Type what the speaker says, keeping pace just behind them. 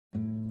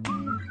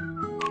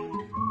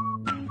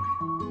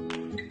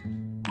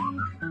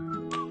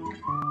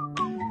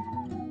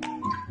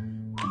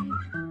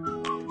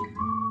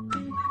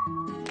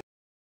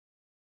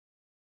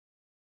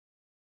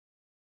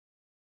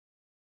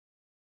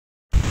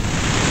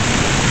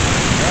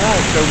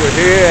over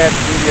here at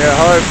the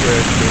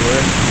hardware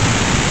store,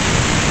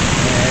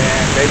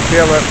 and they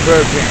fill up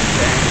propane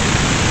tanks.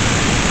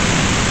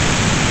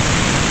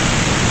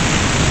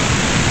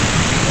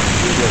 Let's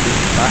see what we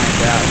can find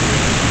out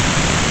here.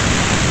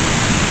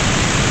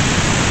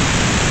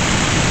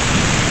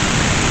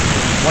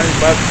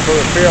 $20 for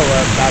a fill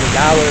up, about $1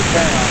 a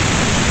pound.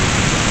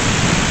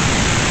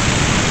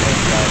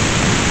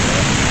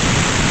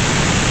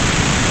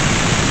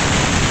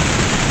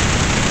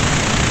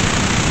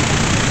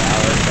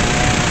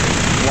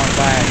 One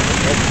buying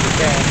extra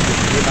tank,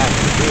 which we're not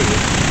going to do,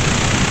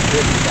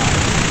 $50.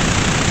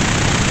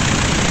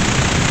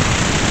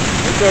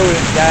 Let's go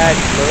inside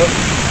and look.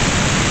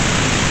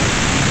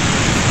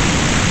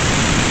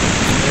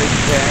 There's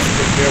the tank,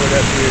 they fill it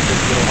up here at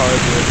this little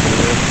hardware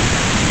store.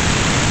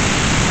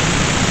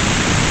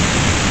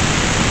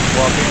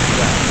 Walk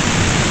inside.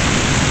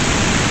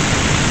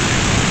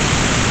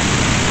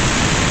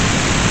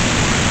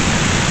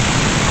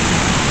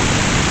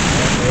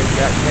 And they've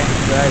got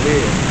tanks right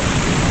here.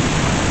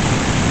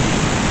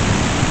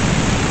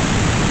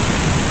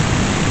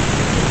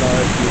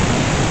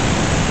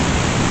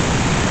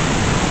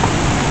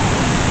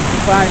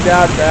 Find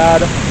out about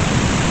them.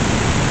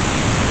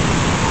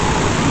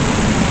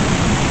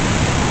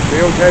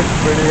 Bill gets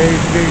for the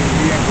AC, he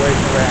ain't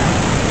waiting around.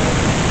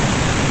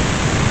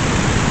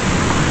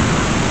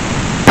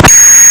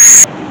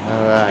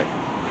 Alright.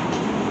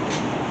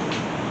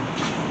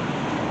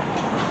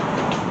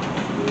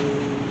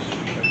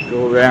 Let's go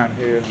around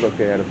here and look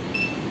at them.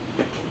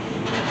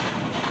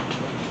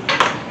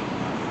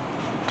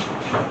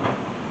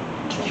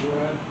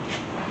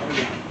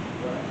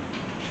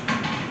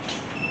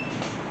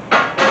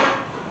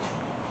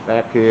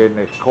 Back here in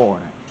this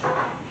corner.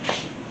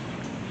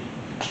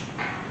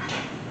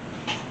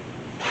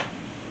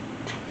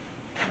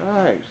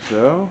 Alright,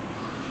 so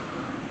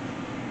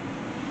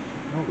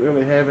don't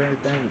really have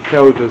anything that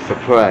tells us the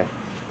price.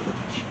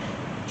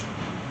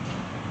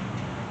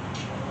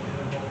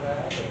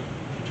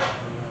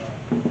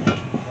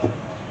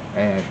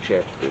 And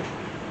check it.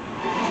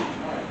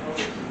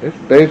 It's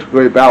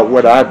basically about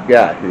what I've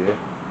got here.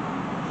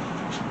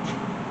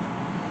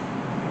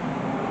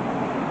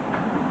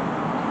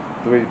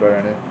 Three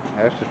burner.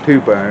 That's the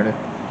 2 burner.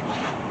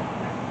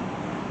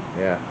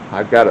 Yeah,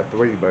 I've got a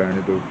 3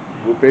 burner, but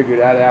we'll figure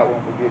that out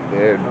when we get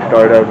there and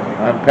start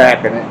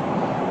unpacking it.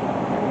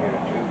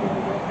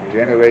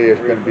 Generally,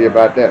 it's going to be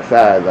about that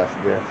size, I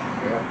guess.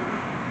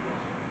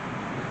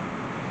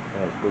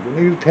 For the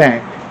new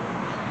tank.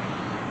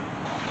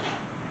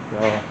 So,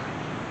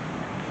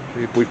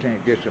 see if we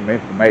can't get some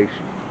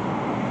information.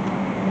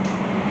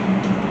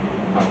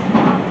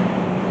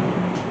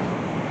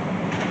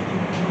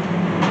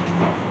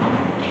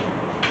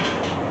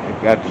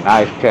 Got the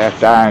nice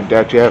cast iron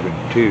Dutch oven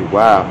too.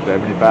 Wow,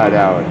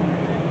 $75.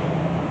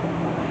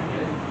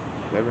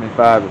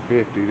 75 or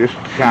 50. This is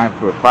kind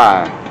for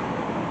 5.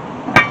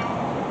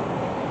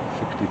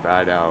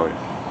 $65.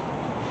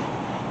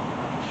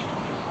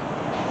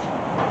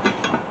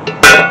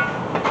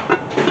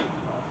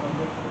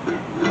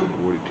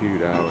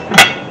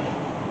 $42.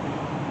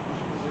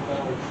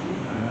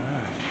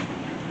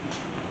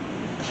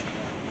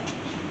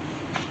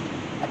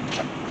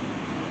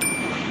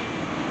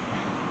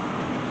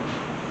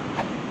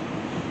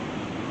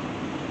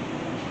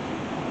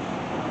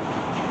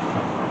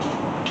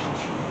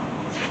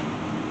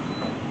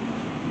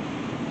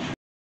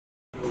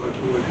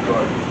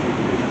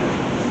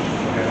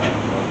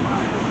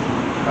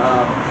 I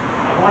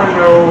want to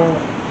know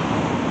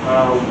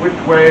which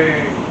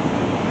way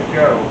to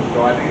go. So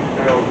I need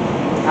to know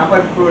how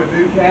much for a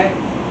new tank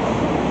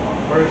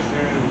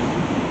versus,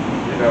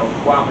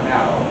 swapping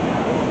out.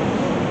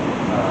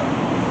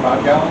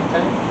 5-gallon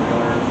tank?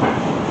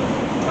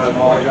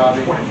 Small job,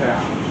 20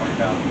 pounds. 5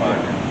 gallon.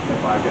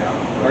 5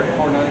 gallons.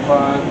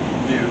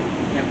 $34.95 new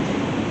empty,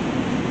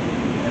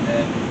 and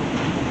then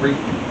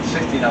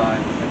 $3.69 a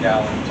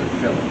gallon to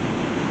fill it.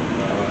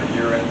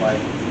 You're at like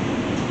 $55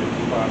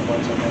 I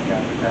think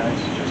after tax,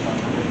 just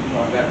under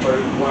 55. That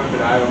first one,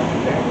 but I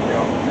don't think so.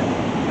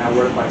 Now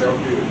what if I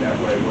don't do it that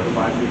way? What if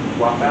I do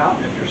swap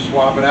out? If you're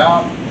swapping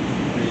out,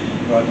 you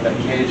go to that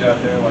cage out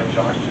there like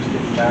Josh just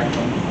getting back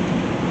from.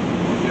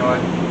 You know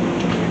what?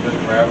 You just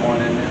grab one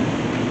in there,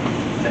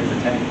 take the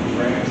tank,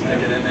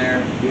 stick it in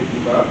there.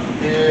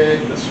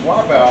 $50. The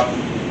swap out,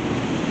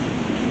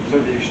 so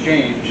the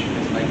exchange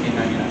is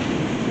 $19.99.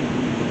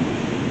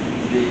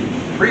 The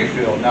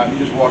pre-fill, now if you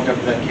just walked up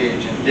to that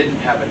cage and didn't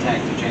have a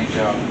tank to change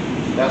out,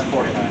 that's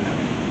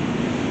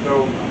 $49.90.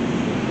 So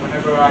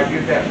whenever I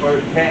get that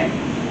first tank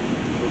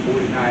for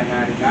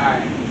 $49.99,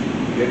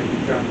 then it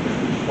becomes a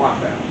swap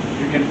out.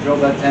 You can fill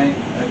that tank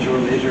at your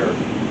leisure.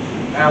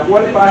 Now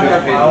what if I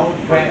have my own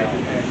tank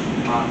and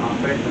I'm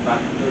thinking about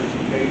the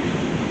certification?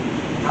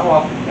 How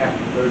often do you have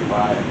to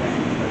certify a tank?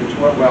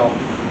 Well,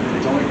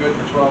 it's only good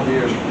for 12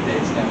 years from the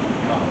date stamp on the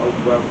column. Oh,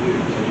 12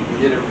 years. So you can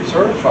get it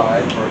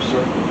recertified for a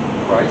certain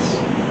price,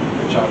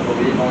 which I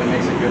believe only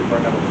makes it good for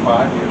another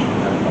 5 years from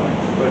that point.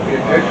 But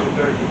the initial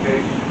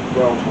certification is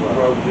 12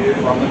 years?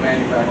 From the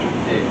manufacturer's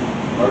date.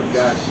 Most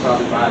guys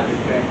probably buy a new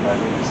tank by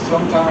then.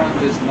 Sometimes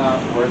it's not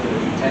worth it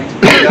if your tank's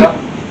beat up,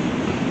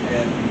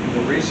 and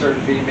the research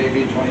fee may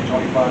be 20,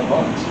 25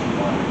 bucks.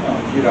 A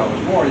few dollars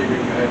more, you can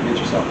go ahead and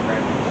get yourself a brand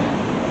new tank.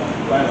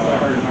 Last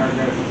I heard, our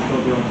guys are still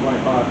doing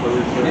 25 for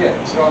research. Yeah,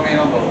 so I mean,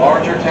 on the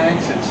larger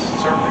tanks, it's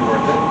certainly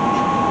worth it,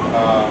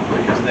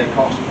 because they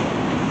cost more.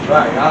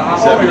 Right, I'm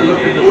only 70,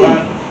 looking to 80.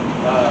 run,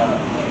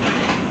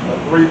 a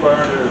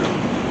 3-burner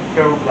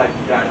stove like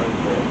you got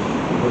over there.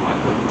 With my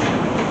cooking.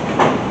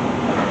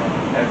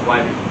 That's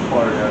why it's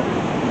part of it.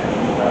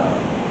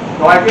 And,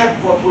 so I guess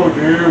what we'll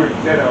do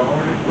instead of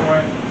owning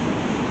one,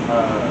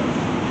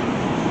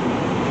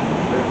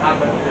 there's not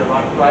going to be a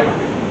lot of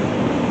pricing,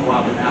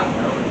 swapping out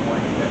and owning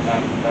one, you get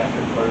back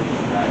at first,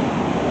 right?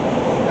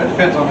 That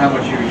depends on how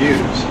much you use,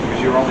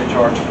 because you're only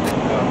charged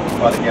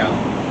by the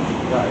gallon.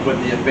 Right. But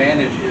the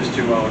advantage is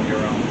to own your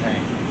own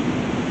tank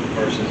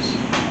versus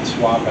a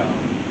swap out,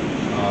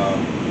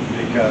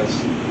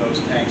 because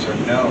those tanks are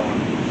known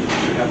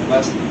to have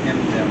less in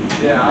them.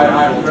 Yeah,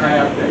 I'm going to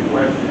have that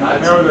question. I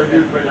know they're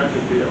usually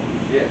under field.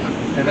 Yeah,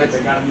 and that's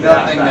They got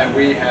nothing outside. that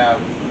we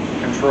have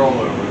control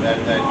over.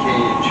 That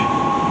cage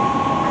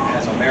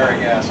has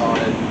AmeriGas on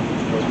it.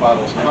 Those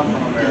bottles come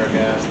from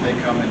AmeriGas. They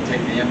come and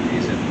take the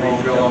empties and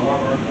refill them.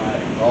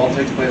 It all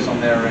takes place on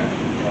their end.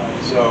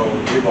 So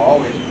we've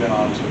always been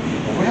honest with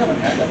people. We haven't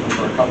had that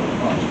for a couple of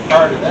months.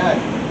 Prior to that,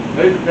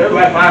 They're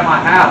right by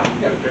my house,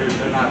 because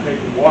they're not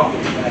taking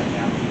walking back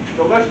now.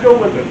 So let's go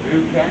with the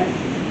new tank.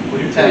 What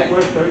do you Tank. think,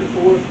 what's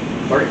 34?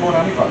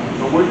 $34.95.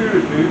 So we'll do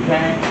the new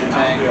tank. The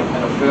tank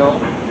and a fill.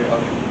 Yeah.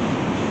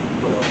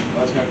 Okay.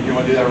 That's gonna, you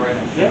wanna do that right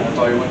now? Yeah. That's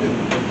all you wanna do?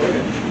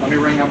 Okay. Let me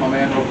ring up my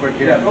man real quick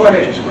here. Yeah, go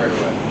ahead. Get you squared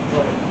away.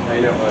 How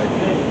you doing, buddy?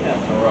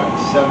 All right,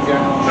 7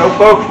 gallons. So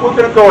folks, we're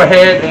gonna go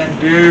ahead and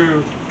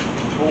do,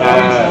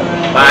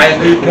 buy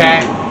a new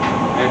tank,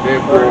 and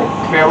then we'll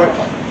fill it.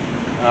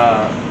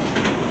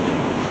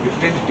 It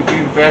seems to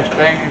be the best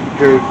thing,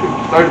 because the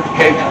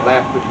certification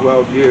lasts for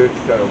 12 years,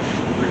 so.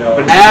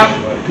 For now,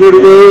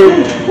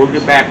 toodaloo, we'll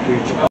get back to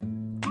you.